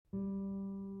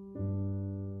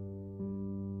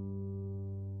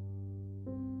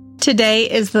Today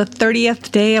is the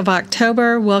 30th day of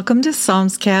October. Welcome to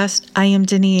Psalmscast. I am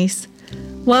Denise.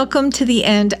 Welcome to the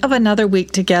end of another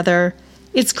week together.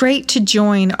 It's great to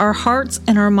join our hearts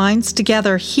and our minds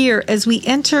together here as we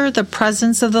enter the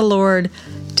presence of the Lord,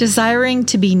 desiring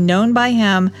to be known by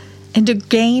Him and to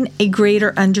gain a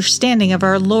greater understanding of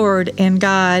our Lord and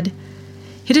God.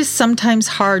 It is sometimes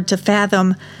hard to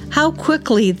fathom how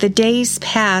quickly the days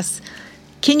pass.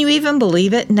 Can you even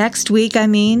believe it? Next week,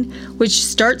 which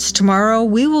starts tomorrow,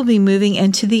 we will be moving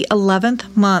into the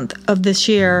 11th month of this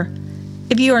year.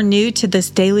 If you are new to this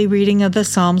daily reading of the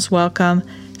Psalms, welcome.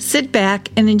 Sit back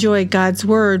and enjoy God's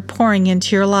Word pouring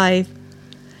into your life.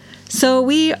 So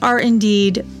we are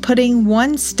indeed putting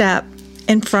one step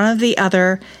in front of the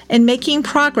other and making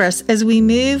progress as we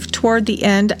move toward the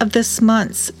end of this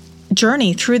month's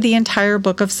journey through the entire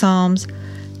book of Psalms.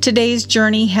 Today's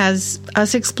journey has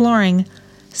us exploring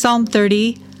Psalm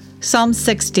 30, Psalm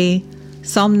 60,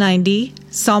 Psalm 90,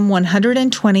 Psalm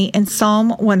 120, and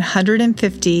Psalm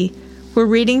 150. We're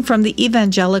reading from the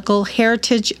Evangelical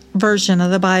Heritage Version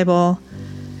of the Bible.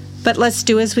 But let's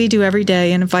do as we do every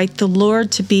day and invite the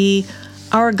Lord to be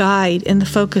our guide and the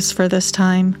focus for this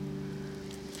time.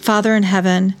 Father in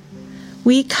heaven,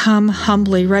 we come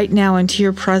humbly right now into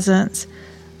your presence.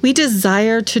 We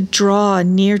desire to draw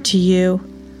near to you.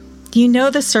 You know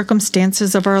the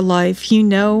circumstances of our life. You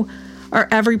know our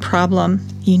every problem.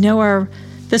 You know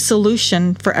the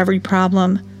solution for every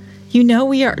problem. You know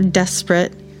we are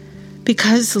desperate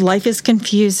because life is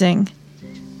confusing.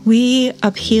 We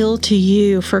appeal to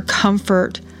you for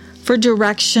comfort, for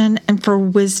direction, and for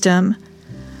wisdom.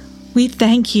 We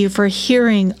thank you for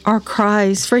hearing our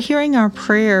cries, for hearing our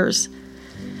prayers.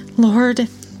 Lord,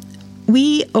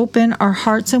 we open our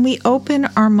hearts and we open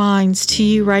our minds to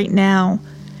you right now.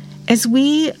 As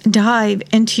we dive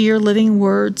into your living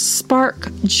words, spark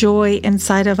joy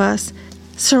inside of us.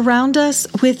 Surround us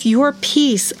with your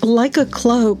peace like a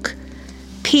cloak,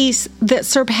 peace that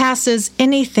surpasses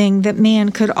anything that man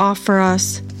could offer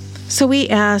us. So we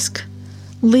ask,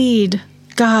 lead,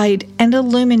 guide, and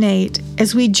illuminate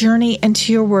as we journey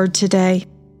into your word today.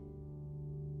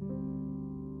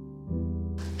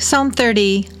 Psalm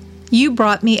 30, You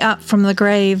Brought Me Up from the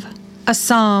Grave, a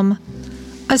psalm.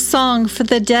 A song for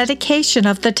the dedication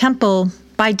of the temple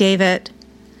by David.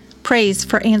 Praise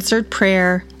for answered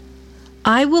prayer.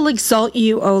 I will exalt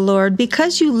you, O Lord,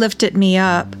 because you lifted me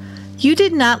up. You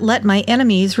did not let my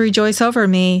enemies rejoice over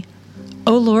me.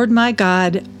 O Lord my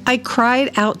God, I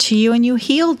cried out to you and you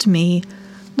healed me.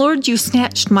 Lord, you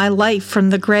snatched my life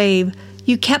from the grave.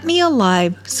 You kept me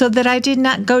alive so that I did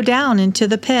not go down into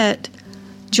the pit.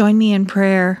 Join me in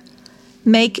prayer.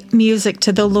 Make music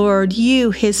to the Lord, you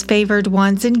his favored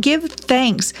ones, and give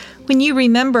thanks when you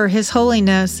remember his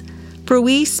holiness. For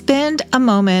we spend a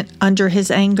moment under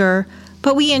his anger,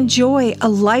 but we enjoy a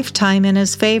lifetime in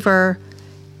his favor.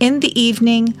 In the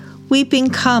evening,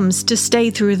 weeping comes to stay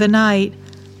through the night,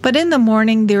 but in the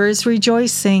morning there is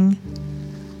rejoicing.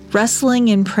 Wrestling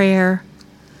in prayer.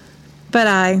 But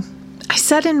I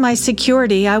said in my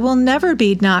security, I will never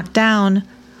be knocked down.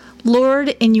 Lord,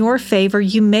 in your favor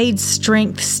you made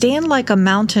strength stand like a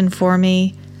mountain for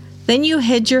me. Then you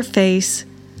hid your face.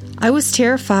 I was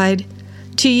terrified.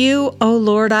 To you, O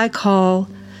Lord, I call.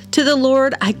 To the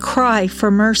Lord I cry for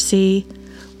mercy.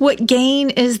 What gain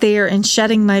is there in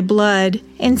shedding my blood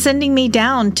and sending me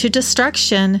down to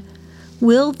destruction?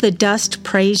 Will the dust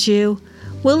praise you?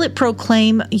 Will it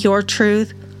proclaim your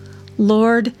truth?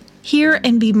 Lord, hear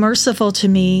and be merciful to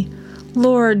me.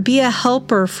 Lord, be a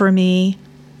helper for me.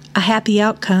 A happy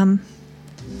outcome.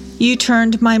 You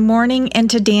turned my mourning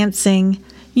into dancing.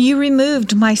 You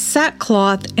removed my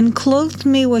sackcloth and clothed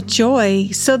me with joy,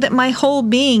 so that my whole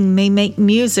being may make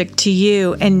music to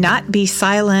you and not be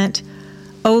silent.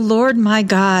 O Lord my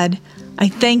God, I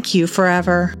thank you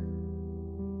forever.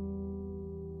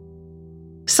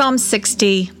 Psalm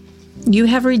 60. You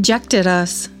have rejected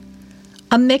us.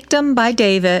 A miktam by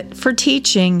David for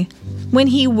teaching, when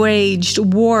he waged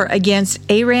war against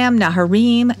Aram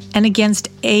Naharaim and against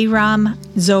Aram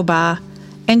Zobah.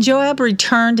 And Joab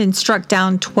returned and struck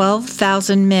down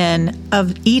 12,000 men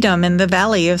of Edom in the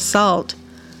valley of Salt.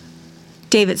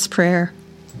 David's prayer.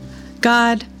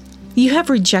 God, you have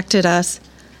rejected us.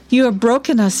 You have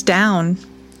broken us down.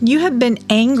 You have been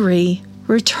angry.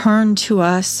 Return to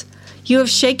us. You have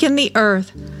shaken the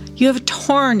earth. You have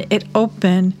torn it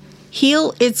open.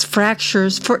 Heal its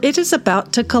fractures, for it is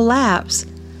about to collapse.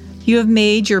 You have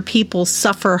made your people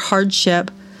suffer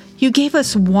hardship. You gave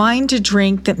us wine to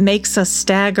drink that makes us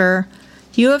stagger.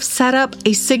 You have set up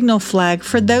a signal flag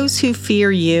for those who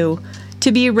fear you,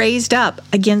 to be raised up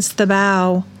against the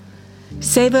bow.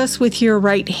 Save us with your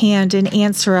right hand and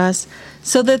answer us,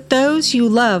 so that those you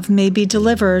love may be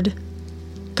delivered.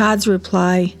 God's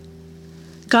reply: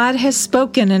 God has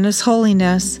spoken in his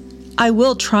holiness. I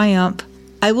will triumph.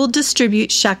 I will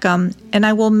distribute Shechem, and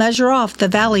I will measure off the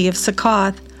valley of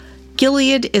Succoth.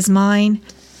 Gilead is mine,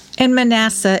 and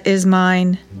Manasseh is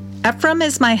mine. Ephraim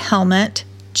is my helmet.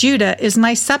 Judah is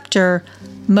my scepter.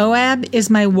 Moab is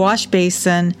my wash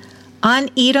basin. On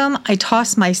Edom I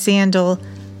toss my sandal.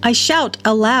 I shout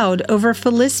aloud over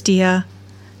Philistia.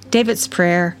 David's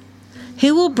prayer: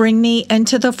 Who will bring me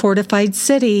into the fortified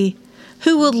city?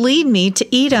 Who will lead me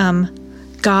to Edom?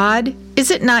 God, is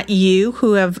it not you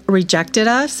who have rejected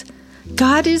us?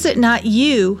 God, is it not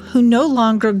you who no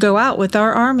longer go out with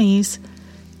our armies?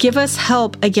 Give us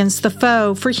help against the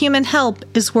foe, for human help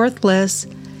is worthless.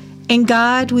 In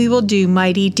God we will do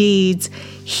mighty deeds.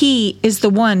 He is the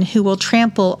one who will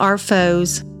trample our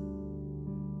foes.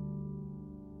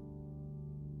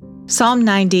 Psalm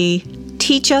 90.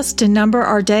 Teach us to number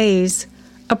our days.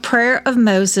 A prayer of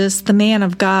Moses, the man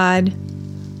of God.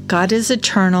 God is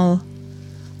eternal.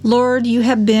 Lord, you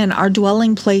have been our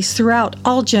dwelling place throughout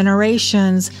all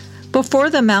generations. Before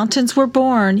the mountains were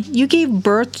born, you gave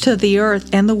birth to the earth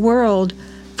and the world.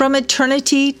 From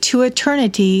eternity to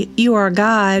eternity, you are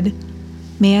God.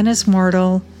 Man is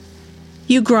mortal.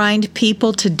 You grind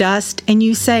people to dust, and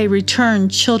you say, Return,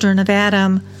 children of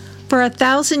Adam. For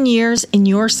 1,000 years in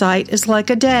your sight is like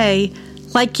a day,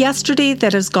 like yesterday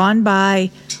that has gone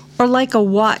by, or like a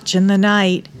watch in the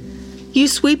night. You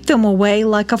sweep them away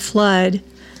like a flood.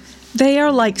 They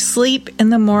are like sleep in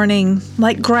the morning,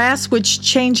 like grass which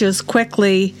changes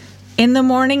quickly. In the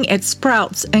morning it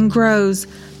sprouts and grows.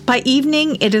 By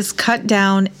evening it is cut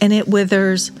down and it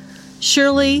withers.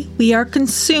 Surely we are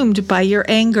consumed by your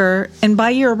anger, and by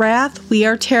your wrath we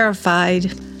are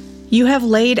terrified. You have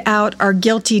laid out our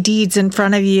guilty deeds in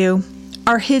front of you.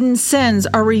 Our hidden sins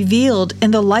are revealed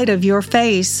in the light of your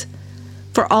face.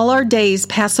 For all our days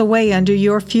pass away under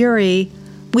your fury.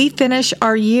 We finish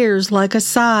our years like a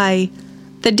sigh.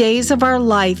 The days of our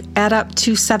life add up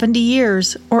to 70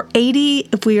 years, or 80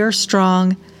 if we are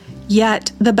strong.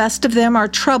 Yet the best of them are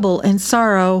trouble and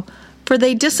sorrow, for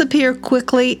they disappear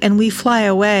quickly and we fly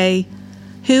away.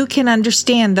 Who can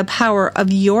understand the power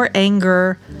of your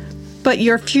anger? But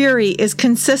your fury is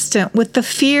consistent with the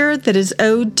fear that is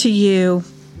owed to you.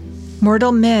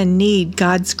 Mortal men need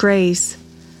God's grace.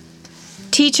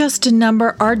 Teach us to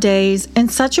number our days in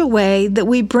such a way that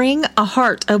we bring a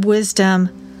heart of wisdom.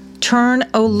 Turn,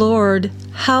 O Lord,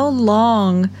 how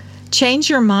long? Change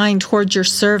your mind toward your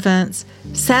servants.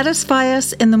 Satisfy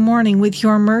us in the morning with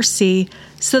your mercy,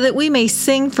 so that we may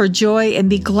sing for joy and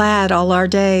be glad all our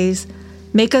days.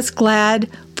 Make us glad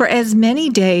for as many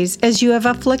days as you have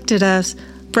afflicted us,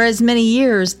 for as many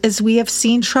years as we have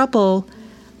seen trouble.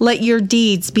 Let your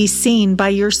deeds be seen by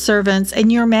your servants,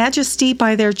 and your majesty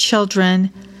by their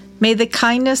children. May the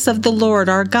kindness of the Lord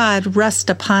our God rest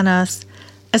upon us.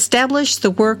 Establish the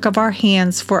work of our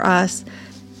hands for us.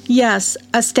 Yes,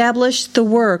 establish the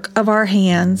work of our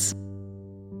hands.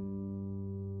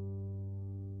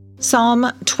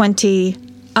 Psalm 20.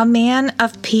 A man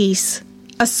of peace.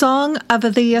 A song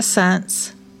of the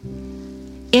ascents.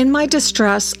 In my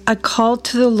distress I called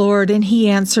to the Lord, and he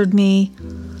answered me.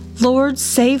 Lord,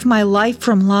 save my life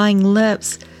from lying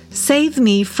lips. Save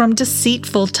me from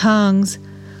deceitful tongues.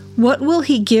 What will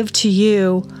he give to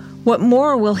you? What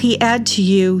more will he add to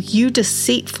you, you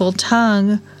deceitful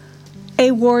tongue?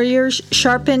 A warrior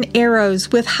sharpen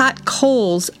arrows with hot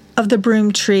coals of the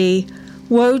broom tree.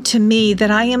 Woe to me that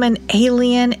I am an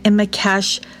alien in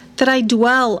Makesh, that I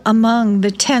dwell among the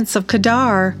tents of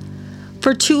Kedar.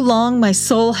 For too long my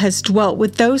soul has dwelt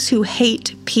with those who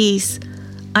hate peace.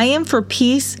 I am for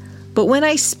peace, but when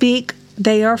I speak,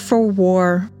 they are for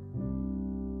war.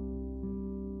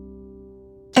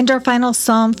 And our final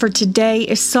psalm for today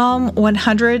is Psalm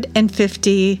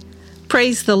 150.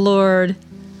 Praise the Lord.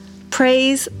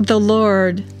 Praise the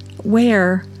Lord.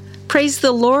 Where? Praise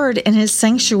the Lord in his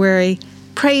sanctuary.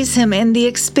 Praise him in the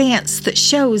expanse that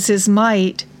shows his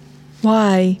might.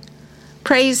 Why?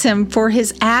 Praise him for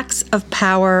his acts of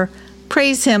power.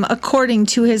 Praise him according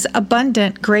to his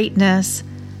abundant greatness.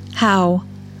 How?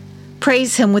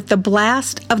 Praise him with the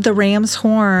blast of the ram's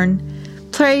horn.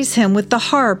 Praise him with the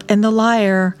harp and the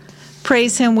lyre.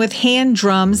 Praise him with hand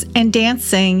drums and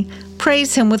dancing.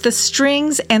 Praise him with the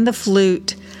strings and the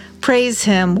flute. Praise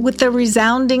him with the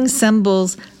resounding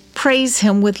cymbals. Praise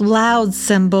him with loud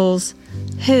cymbals.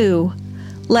 Who?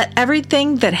 Let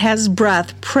everything that has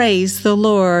breath praise the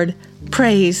Lord.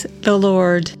 Praise the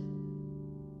Lord.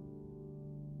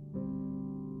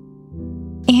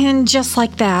 And just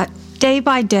like that, day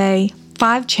by day,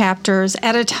 5 chapters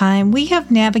at a time, we have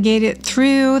navigated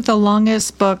through the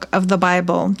longest book of the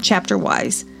Bible,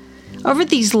 chapter-wise. Over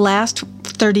these last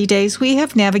 30 days, we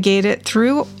have navigated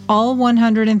through all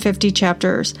 150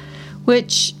 chapters,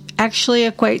 which actually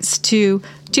equates to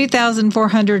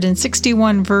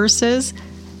 2,461 verses,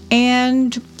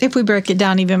 and if we break it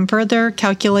down even further,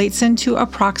 calculates into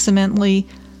approximately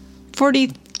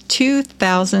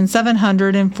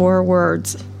 42,704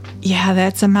 words. Yeah,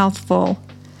 that's a mouthful.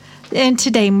 And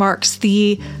today marks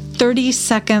the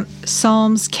 32nd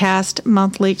Psalms Cast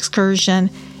monthly excursion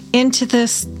into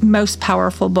this most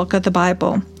powerful book of the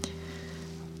Bible.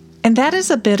 And that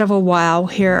is a bit of a wow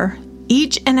here.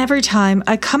 Each and every time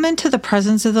I come into the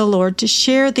presence of the Lord to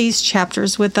share these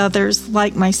chapters with others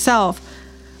like myself,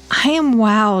 I am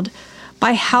wowed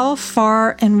by how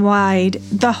far and wide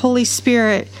the Holy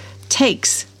Spirit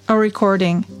takes a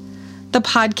recording. The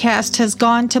podcast has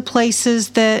gone to places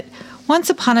that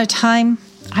once upon a time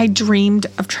I dreamed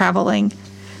of traveling.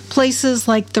 Places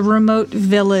like the remote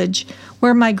village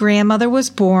where my grandmother was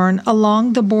born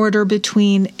along the border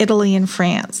between Italy and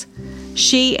France.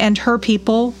 She and her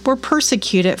people were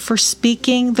persecuted for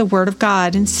speaking the word of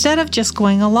God instead of just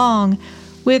going along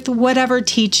with whatever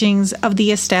teachings of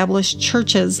the established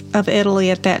churches of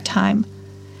Italy at that time.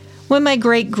 When my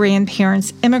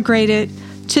great-grandparents immigrated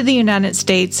to the United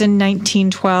States in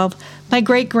 1912, my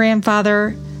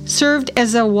great-grandfather served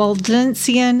as a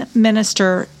Waldensian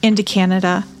minister into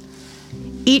Canada.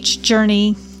 Each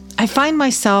journey, I find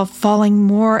myself falling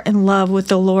more in love with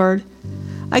the Lord.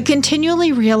 I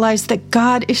continually realize that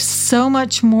God is so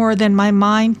much more than my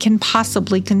mind can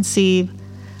possibly conceive.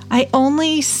 I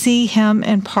only see Him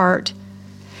in part.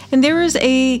 And there is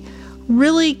a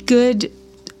really good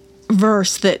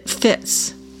verse that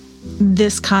fits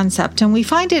this concept, and we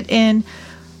find it in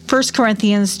 1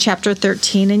 Corinthians chapter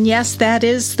 13. And yes, that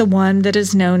is the one that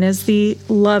is known as the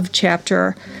love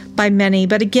chapter by many.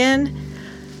 But again,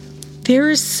 there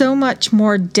is so much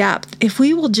more depth if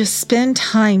we will just spend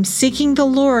time seeking the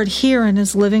Lord here in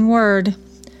His living word.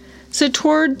 So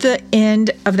toward the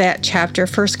end of that chapter,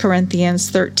 1 Corinthians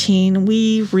 13,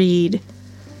 we read,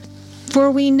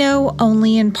 "For we know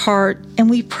only in part, and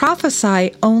we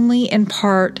prophesy only in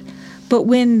part. But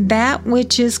when that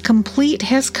which is complete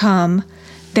has come,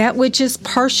 that which is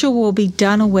partial will be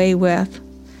done away with."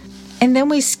 And then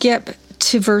we skip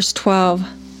to verse 12.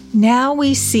 "Now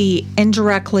we see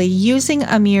indirectly using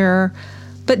a mirror,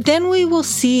 but then we will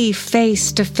see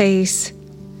face to face.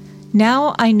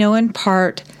 Now I know in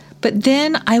part, but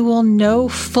then I will know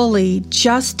fully,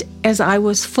 just as I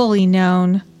was fully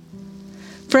known."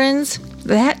 Friends,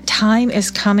 that time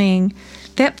is coming.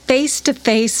 That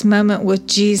face-to-face moment with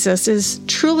Jesus is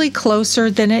truly closer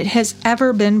than it has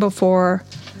ever been before.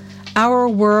 Our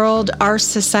world, our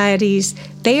societies,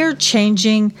 they are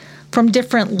changing from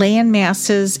different land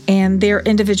masses and their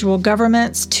individual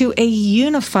governments to a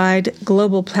unified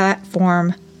global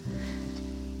platform.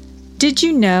 Did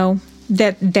you know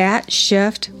that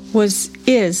shift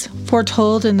is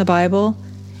foretold in the Bible?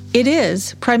 It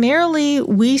is. Primarily,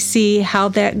 we see how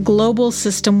that global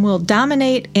system will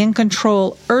dominate and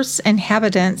control Earth's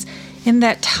inhabitants in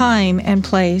that time and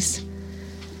place.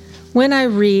 When I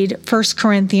read 1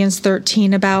 Corinthians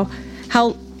 13 about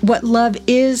what love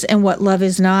is and what love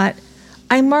is not,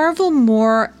 I marvel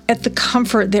more at the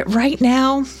comfort that right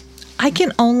now I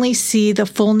can only see the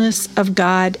fullness of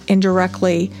God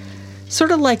indirectly.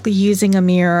 Sort of like using a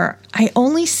mirror. I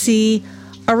only see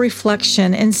a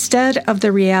reflection instead of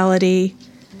the reality.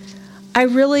 I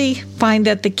really find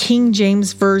that the King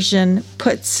James Version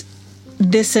puts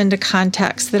this into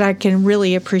context that I can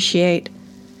really appreciate.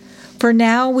 "For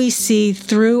now we see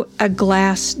through a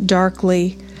glass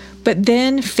darkly, but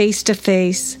then face to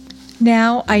face.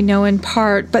 Now I know in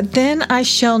part, but then I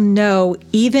shall know,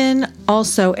 even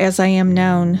also as I am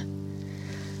known."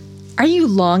 Are you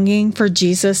longing for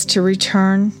Jesus to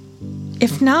return?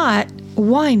 If not,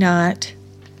 why not?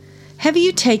 Have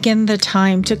you taken the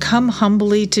time to come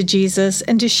humbly to Jesus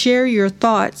and to share your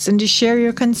thoughts and to share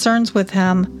your concerns with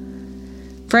Him?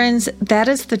 Friends, that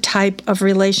is the type of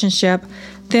relationship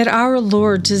that our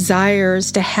Lord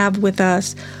desires to have with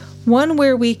us, one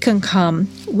where we can come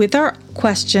with our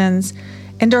questions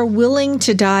and are willing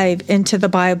to dive into the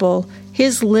Bible,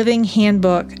 His living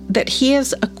handbook that He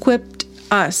has equipped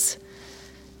us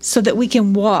so that we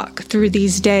can walk through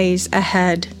these days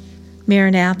ahead.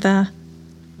 Maranatha.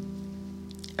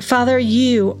 Father,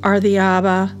 you are the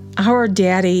Abba, our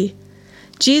Daddy.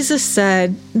 Jesus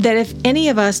said that if any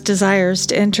of us desires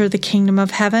to enter the kingdom of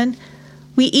heaven,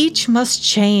 we each must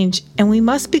change and we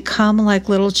must become like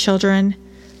little children.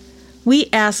 We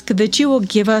ask that you will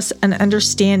give us an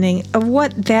understanding of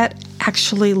what that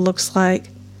actually looks like.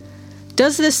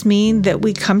 Does this mean that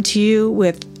we come to you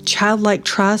with childlike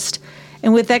trust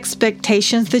and with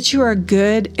expectations that you are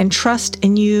good and trust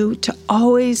in you to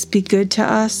always be good to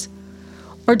us?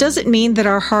 Or does it mean that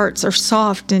our hearts are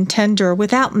soft and tender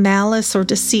without malice or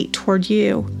deceit toward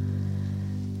you?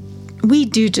 We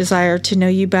do desire to know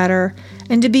you better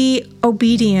and to be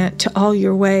obedient to all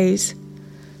your ways.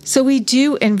 So we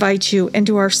do invite you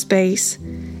into our space,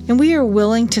 and we are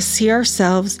willing to see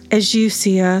ourselves as you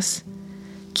see us.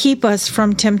 Keep us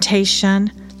from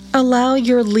temptation. Allow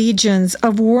your legions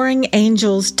of warring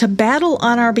angels to battle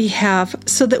on our behalf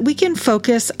so that we can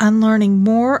focus on learning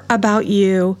more about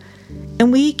you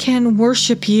and we can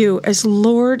worship you as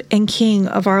Lord and King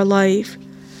of our life.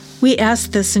 We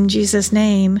ask this in Jesus'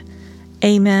 name.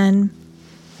 Amen.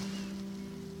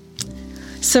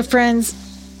 So friends,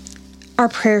 our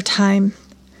prayer time.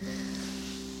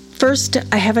 First,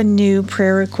 I have a new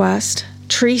prayer request.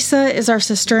 Teresa is our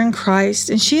sister in Christ,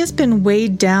 and she has been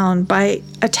weighed down by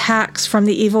attacks from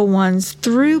the evil ones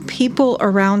through people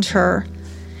around her.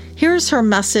 Here's her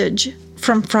message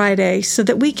from Friday so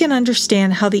that we can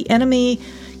understand how the enemy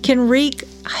can wreak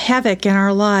havoc in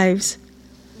our lives.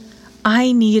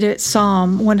 I needed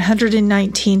Psalm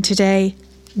 119 today,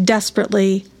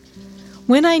 desperately.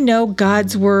 When I know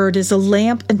God's word is a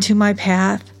lamp unto my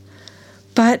path,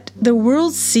 but the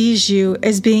world sees you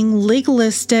as being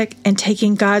legalistic and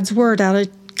taking God's word out of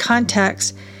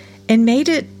context and made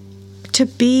it to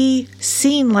be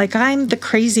seen like I'm the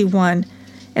crazy one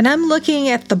and I'm looking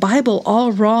at the Bible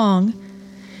all wrong.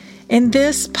 And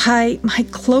this by my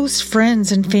close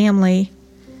friends and family.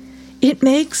 It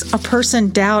makes a person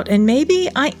doubt, and maybe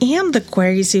I am the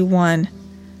crazy one.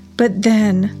 But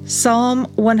then Psalm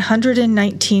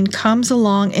 119 comes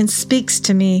along and speaks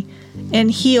to me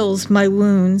and heals my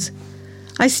wounds.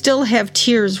 I still have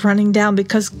tears running down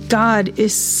because God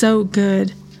is so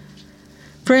good.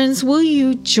 Friends, will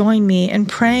you join me in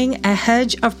praying a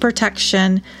hedge of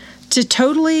protection to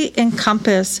totally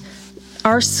encompass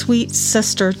our sweet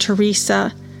sister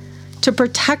Teresa, to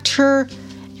protect her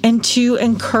and to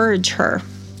encourage her?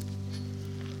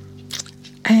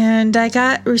 And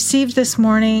I received this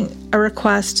morning a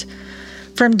request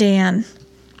from Dan.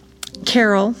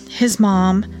 Carol, his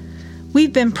mom,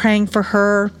 we've been praying for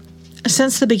her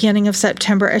since the beginning of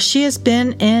September as she has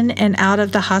been in and out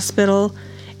of the hospital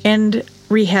and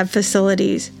rehab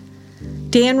facilities.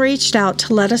 Dan reached out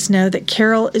to let us know that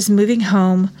Carol is moving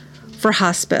home for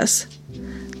hospice.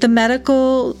 The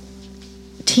medical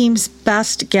team's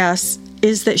best guess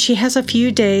is that she has a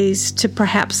few days to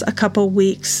perhaps a couple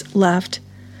weeks left.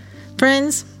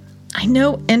 Friends, I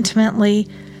know intimately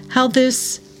how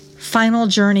this final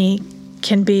journey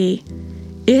can be.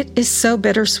 It is so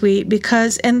bittersweet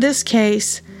because in this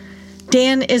case,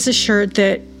 Dan is assured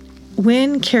that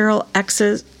when Carol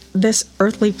exits this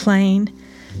earthly plane,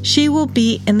 she will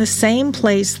be in the same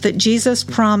place that Jesus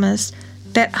promised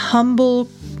that humble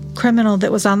criminal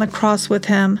that was on the cross with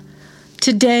him.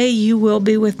 Today you will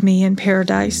be with me in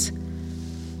paradise.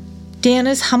 Dan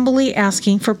is humbly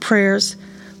asking for prayers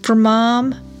for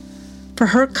Mom, for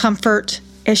her comfort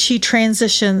as she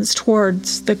transitions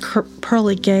towards the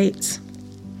pearly gates.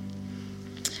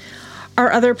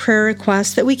 Our other prayer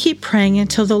request that we keep praying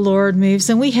until the Lord moves,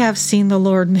 and we have seen the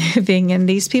Lord moving in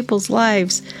these people's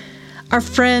lives. Our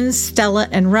friends Stella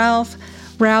and Ralph.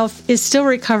 Ralph is still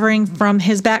recovering from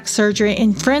his back surgery,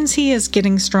 and friends, he is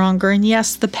getting stronger, and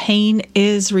yes, the pain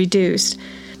is reduced.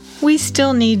 We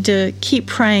still need to keep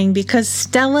praying because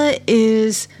Stella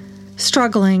is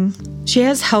struggling. She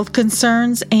has health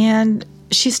concerns and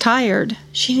she's tired.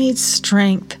 She needs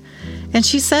strength, and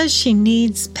she says she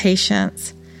needs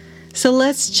patience. So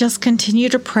let's just continue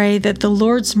to pray that the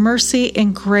Lord's mercy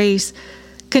and grace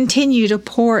continue to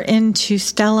pour into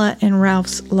Stella and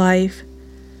Ralph's life.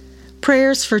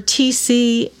 Prayers for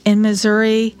TC in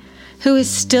Missouri, who is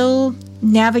still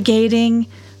navigating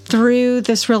through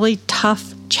this really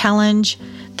tough challenge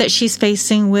that she's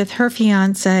facing with her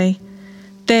fiance,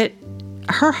 that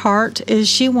her heart is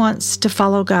she wants to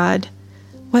follow God,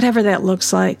 whatever that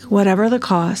looks like, whatever the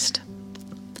cost.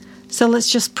 So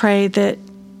let's just pray that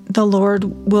the Lord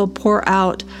will pour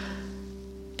out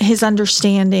his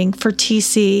understanding for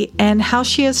TC and how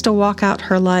she is to walk out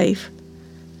her life.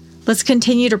 Let's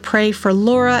continue to pray for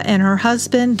Laura and her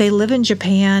husband. They live in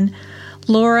Japan.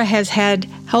 Laura has had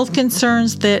health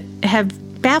concerns that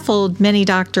have baffled many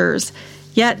doctors,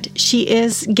 yet she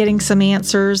is getting some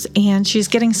answers and she's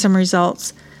getting some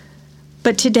results.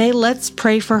 But today, let's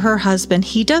pray for her husband.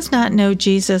 He does not know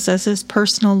Jesus as his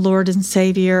personal Lord and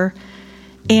Savior,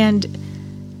 and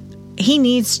he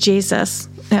needs Jesus.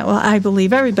 Well, I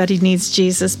believe everybody needs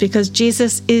Jesus because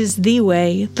Jesus is the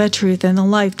way, the truth, and the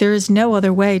life. There is no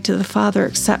other way to the Father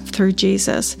except through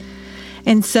Jesus.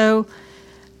 And so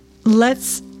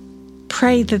let's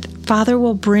pray that Father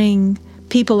will bring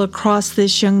people across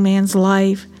this young man's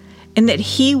life and that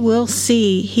he will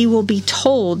be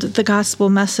told the gospel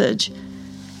message.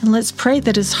 And let's pray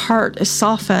that his heart is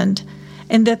softened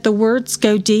and that the words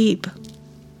go deep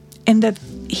and that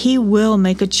he will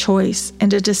make a choice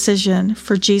and a decision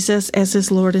for Jesus as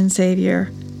his Lord and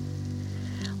Savior.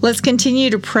 Let's continue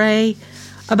to pray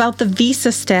about the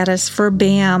visa status for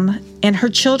Bam and her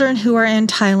children who are in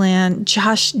Thailand.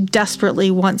 Josh desperately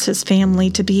wants his family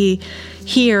to be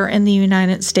here in the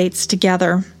United States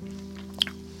together,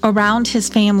 around his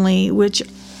family, which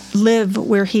live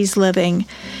where he's living,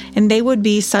 and they would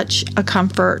be such a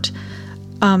comfort.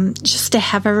 Just to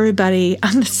have everybody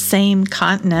on the same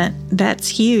continent, that's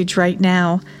huge right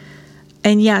now.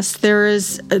 And yes,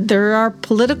 there are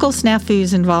political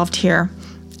snafus involved here,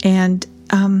 and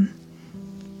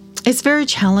it's very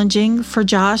challenging for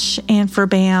Josh and for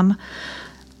Bam.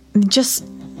 Just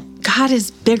God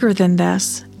is bigger than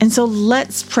this, and so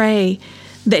let's pray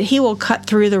that He will cut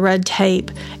through the red tape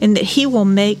and that He will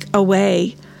make a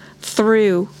way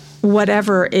through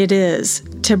whatever it is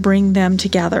to bring them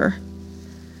together.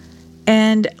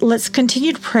 And let's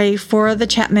continue to pray for the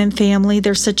Chapman family,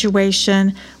 their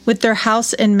situation with their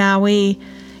house in Maui.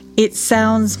 It's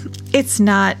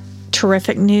not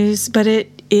terrific news, but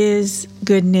it is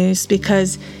good news,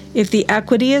 because if the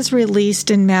equity is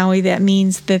released in Maui, that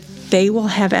means that they will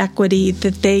have equity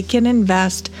that they can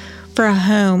invest for a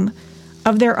home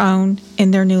of their own in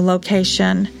their new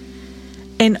location.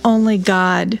 And only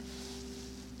God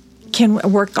can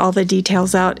work all the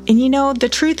details out. And the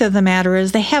truth of the matter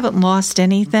is they haven't lost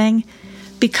anything,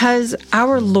 because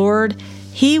our Lord,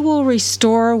 He will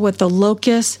restore what the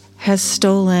locust has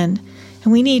stolen.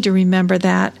 And we need to remember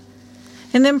that.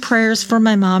 And then prayers for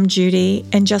my mom, Judy,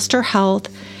 and just her health,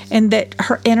 and that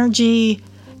her energy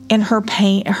and her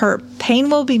pain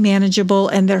will be manageable,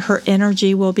 and that her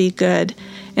energy will be good.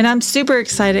 And I'm super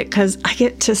excited because I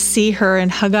get to see her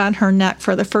and hug on her neck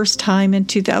for the first time in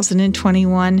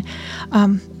 2021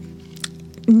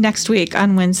 next week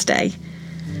on Wednesday.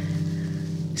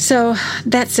 So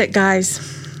that's it, guys.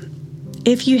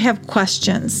 If you have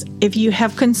questions, if you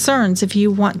have concerns, if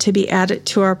you want to be added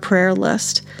to our prayer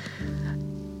list,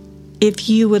 if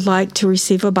you would like to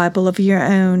receive a Bible of your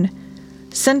own,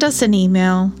 send me an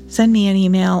email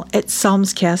at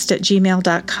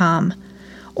psalmscast@gmail.com.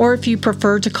 Or if you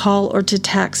prefer to call or to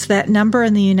text, that number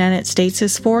in the United States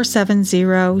is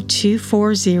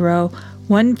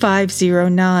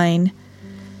 470-240-1509.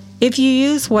 If you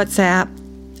use WhatsApp,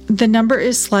 the number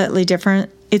is slightly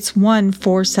different. It's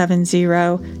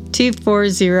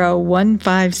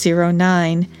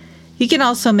 1-470-240-1509. You can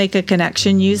also make a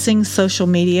connection using social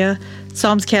media.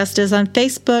 Psalmscast is on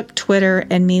Facebook, Twitter,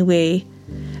 and MeWe.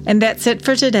 And that's it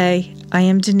for today. I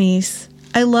am Denise.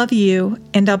 I love you,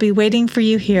 and I'll be waiting for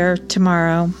you here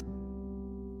tomorrow.